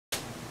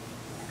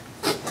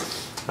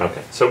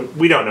Okay, so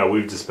we don't know.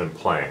 We've just been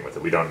playing with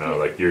it. We don't know.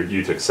 Like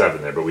you took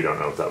 7 there, but we don't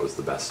know if that was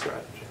the best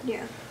strategy.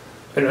 Yeah.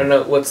 I don't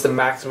know what's the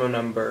maximum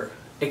number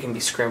it can be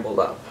scrambled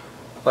up.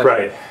 Like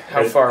Right.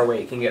 How far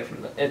away it can get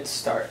from its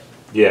start.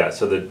 Yeah.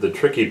 So the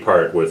tricky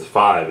part with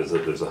 5 is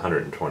that there's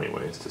 120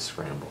 ways to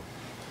scramble.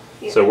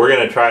 Yeah. So we're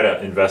going to try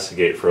to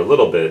investigate for a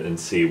little bit and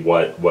see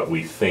what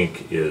we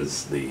think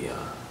is the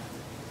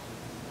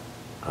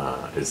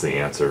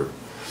answer,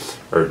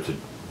 or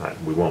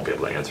we won't be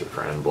able to answer it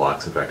for n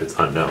blocks. In fact, it's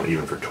unknown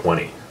even for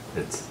 20.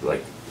 It's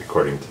like,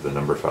 according to the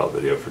number file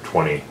video, for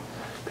 20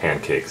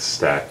 pancakes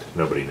stacked,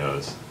 nobody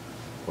knows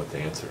what the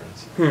answer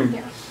is.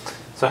 Yeah.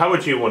 So how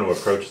would you want to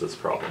approach this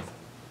problem?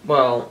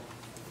 Well,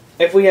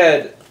 if we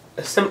had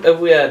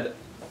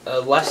a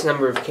less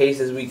number of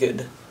cases, we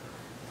could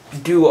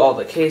do all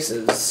the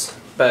cases.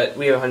 But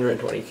we have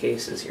 120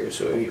 cases here,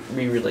 so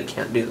we really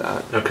can't do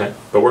that. Okay,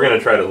 but we're going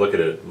to try to look at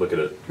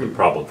the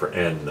problem for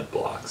n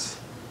blocks,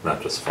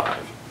 not just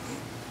 5.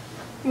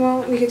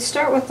 Well, we could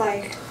start with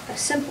like a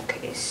simple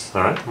case.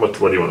 All right. What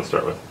do you want to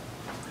start with?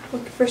 We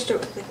could first start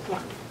with like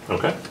 1.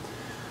 Okay.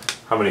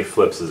 How many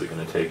flips is it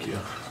going to take you?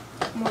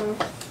 Well,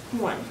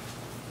 1.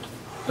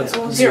 That's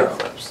well, 0 0.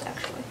 flips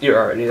actually. You're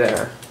already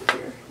there.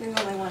 There's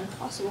only one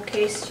possible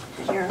case,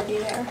 and you're already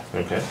there.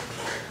 Okay.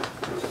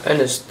 And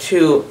there's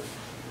 2.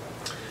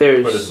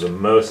 There's. What is the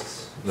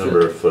most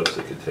number of flips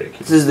it could take you?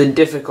 This is the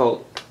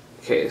difficult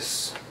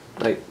case.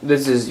 Like,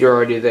 this is, you're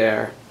already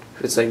there.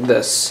 If it's like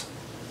this,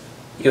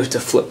 you have to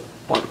flip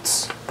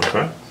once.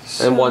 Okay.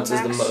 And once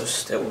is the max-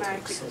 most it will take.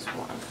 Max is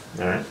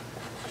 1. All right.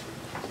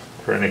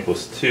 For n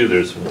equals 2,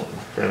 there's 1.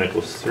 For n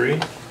equals 3?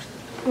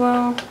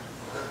 Well,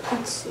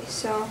 let's see.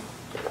 So,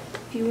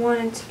 if you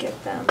wanted to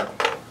get them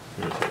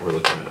Here's what we're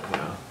looking at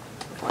now.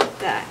 like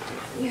that,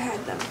 you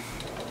had them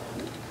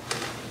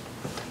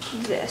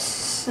like this.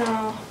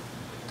 So,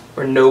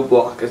 Or no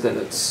block, as in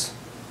it's.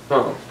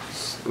 Oh,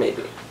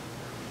 maybe.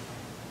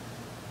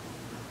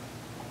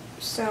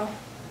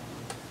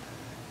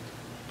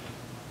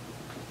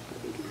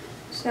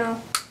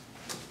 so,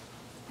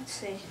 let's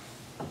see.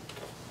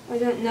 I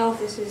don't know if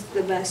this is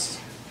the best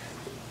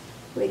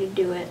way to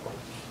do it.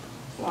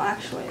 Well,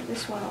 actually,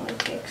 this one only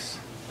takes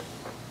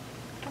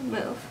a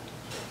move.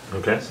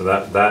 Okay, so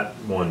that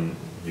one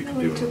you can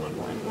We do in took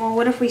one. Well,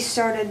 what if we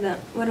started them?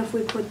 What if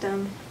we put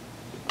them?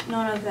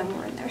 None of them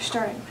were in their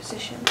starting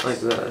positions. Like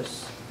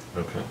this.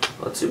 Okay.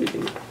 Let's see if we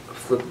can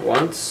flip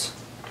once.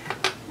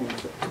 And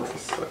flip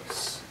twice.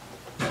 Twice.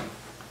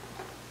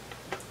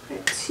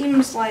 It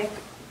seems like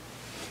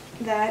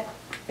that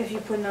if you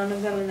put none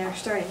of them in their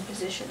starting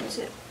positions,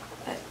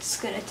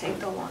 it's gonna take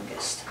the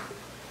longest.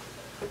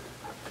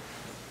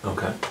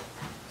 Okay.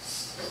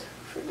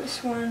 For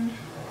this one,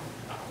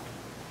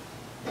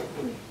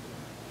 we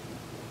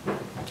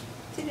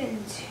did it in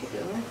 2.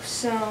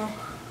 So,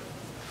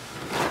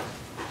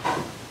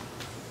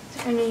 is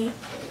there any?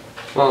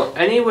 Well,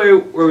 anywhere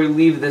where we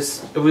leave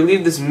this, if we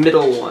leave this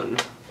middle one,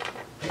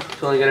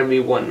 it's only gonna be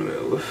 1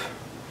 move.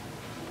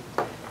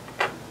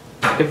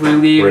 If we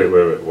leave,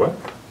 Wait, what?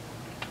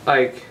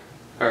 like,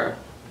 or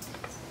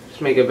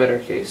just make a better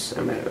case.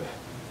 I might have.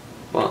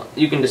 Well,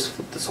 you can just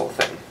flip this whole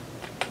thing.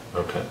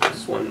 Okay. This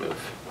is 1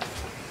 move.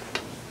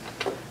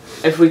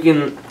 If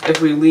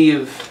we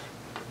leave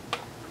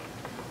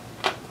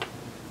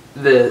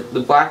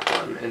the black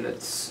one in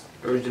its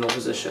original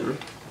position,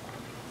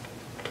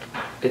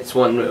 it's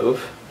 1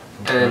 move,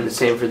 and the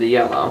same for the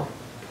yellow.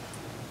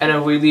 And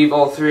if we leave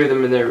all 3 of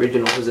them in their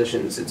original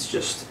positions, it's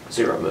just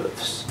 0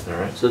 moves. All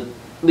right. So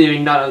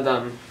leaving none of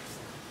them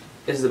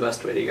is the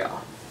best way to go.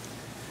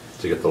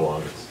 To get the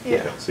longest. Yeah.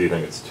 Okay, so you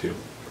think it's 2.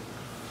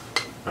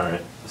 All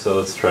right. So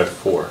let's try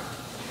 4.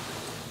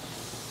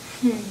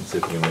 Let's see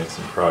if we can make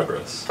some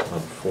progress on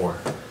 4.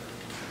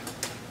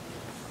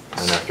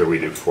 And after we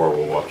do 4,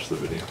 we'll watch the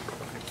video.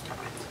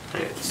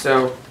 Alright,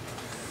 so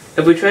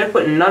if we try to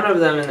put none of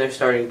them in their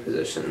starting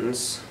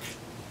positions,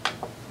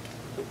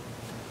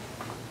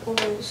 Well,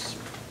 there's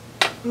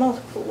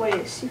multiple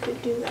ways you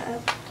could do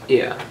that.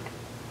 yeah.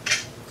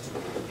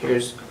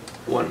 Here's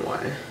 1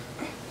 way.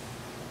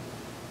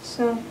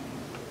 So, we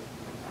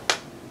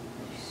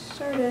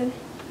started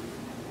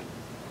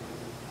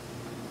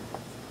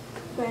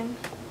putting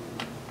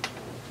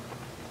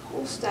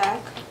whole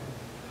stack.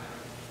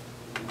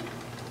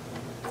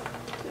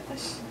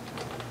 This.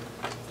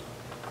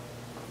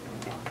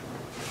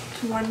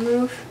 1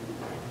 move,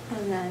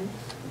 and then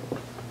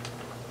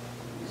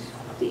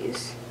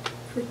these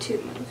for 2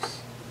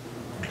 moves.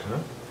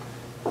 Okay.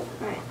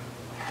 Alright.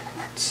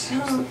 That's So,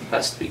 the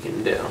best we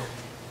can do.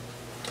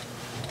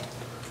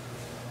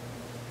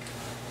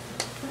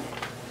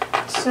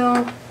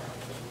 so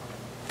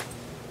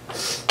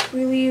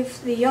we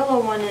leave the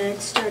yellow one in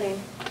its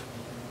starting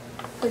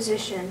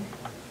position.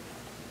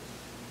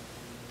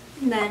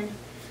 And then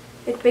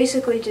it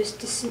basically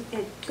just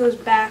it goes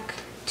back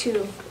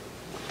to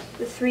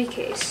the 3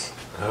 case.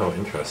 Oh,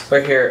 interesting.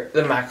 But here,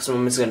 the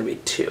maximum is going to be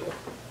 2.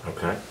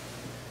 Okay.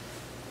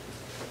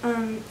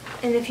 And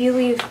if you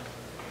leave,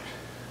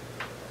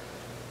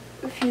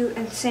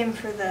 and same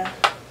for this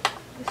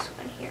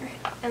one here.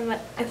 And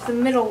if the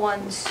middle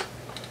ones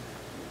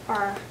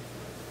are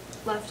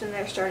left in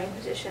their starting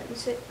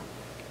positions, it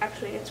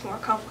actually gets more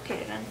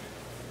complicated.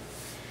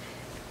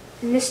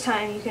 And this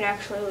time you can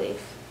actually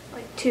leave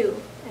like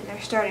 2 in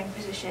their starting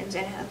positions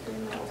and have the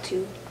middle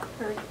 2,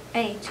 or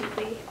any 2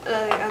 be,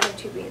 the other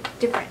 2 be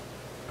different.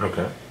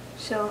 Okay.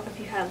 So if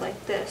you had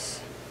like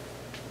this,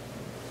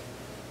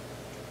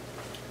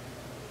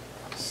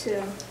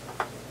 so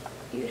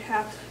you'd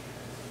have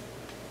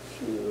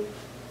to,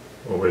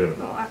 Well, wait a minute.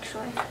 well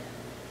actually,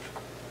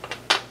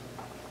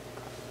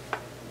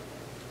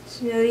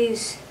 so no,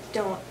 these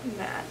don't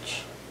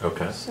match.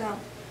 Okay. So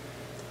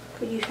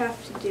what you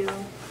have to do to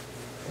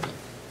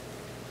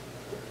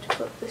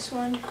flip this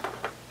one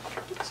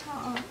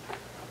top,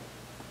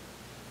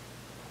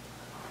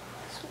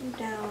 this one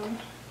down,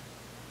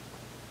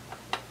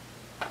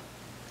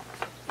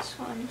 this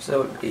one.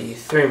 So it would be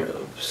 3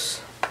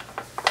 moves.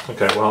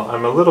 Okay, well,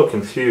 I'm a little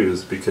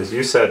confused because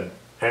you said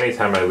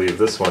anytime I leave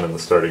this one in the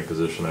starting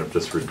position, I've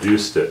just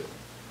reduced it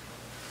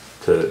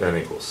to n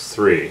equals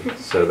 3.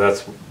 So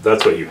that's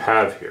what you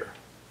have here.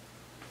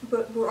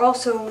 But we're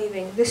also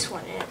leaving this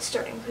one in its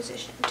starting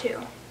position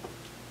too.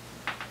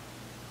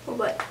 Well,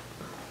 but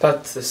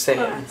That's the same.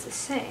 that's the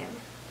same.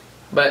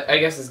 But I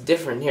guess it's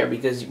different here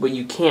because what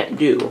you can't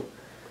do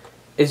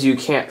is you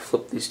can't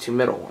flip these 2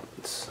 middle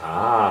ones.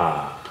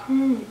 Ah.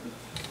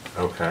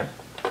 Okay.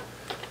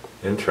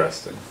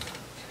 Interesting.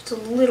 It's a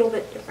little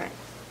bit different.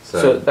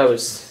 So that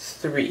was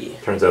 3.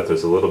 Turns out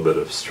there's a little bit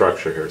of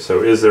structure here.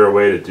 So is there a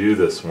way to do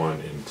this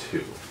one in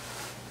 2?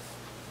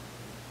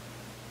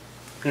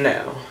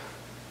 No.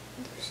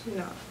 There's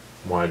not.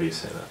 Why do you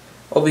say that?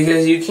 Well,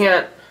 because you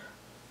can't.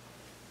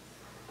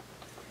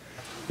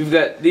 You've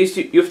got these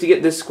 2. You have to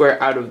get this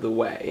square out of the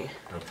way.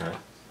 Okay.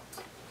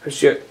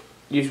 Push it.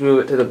 You just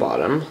move it to the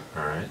bottom,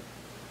 All right.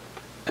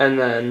 and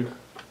then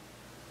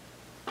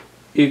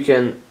you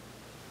can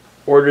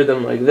order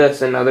them like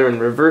this, and now they're in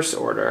reverse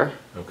order.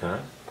 Okay.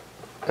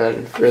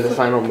 And for the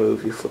final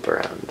move, you flip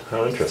around.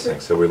 How interesting.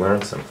 So we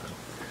learned something.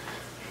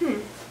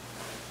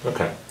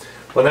 Okay.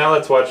 Well, now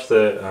let's watch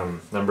the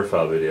number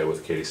file video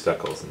with Katie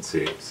Stuckles and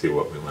see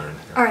what we learned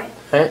here. All right.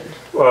 Right?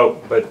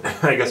 Well, but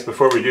I guess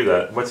before we do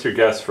that, what's your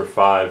guess for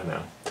 5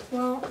 now?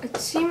 Well, it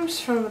seems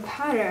from the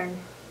pattern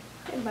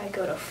it might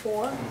go to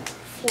 4.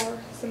 4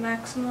 is the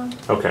maximum.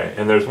 Okay,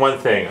 and there's one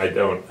thing I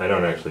don't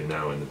actually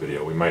know in the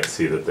video. We might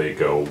see that they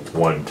go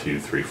 1, 2,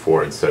 3,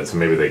 4 instead. So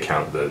maybe they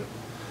count the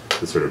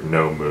sort of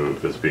no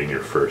move as being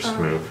your first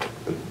move.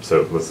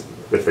 So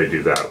if they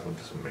do that, we'll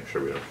just make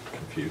sure we don't get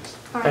confused.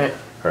 All right.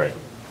 All right,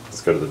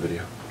 let's go to the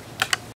video.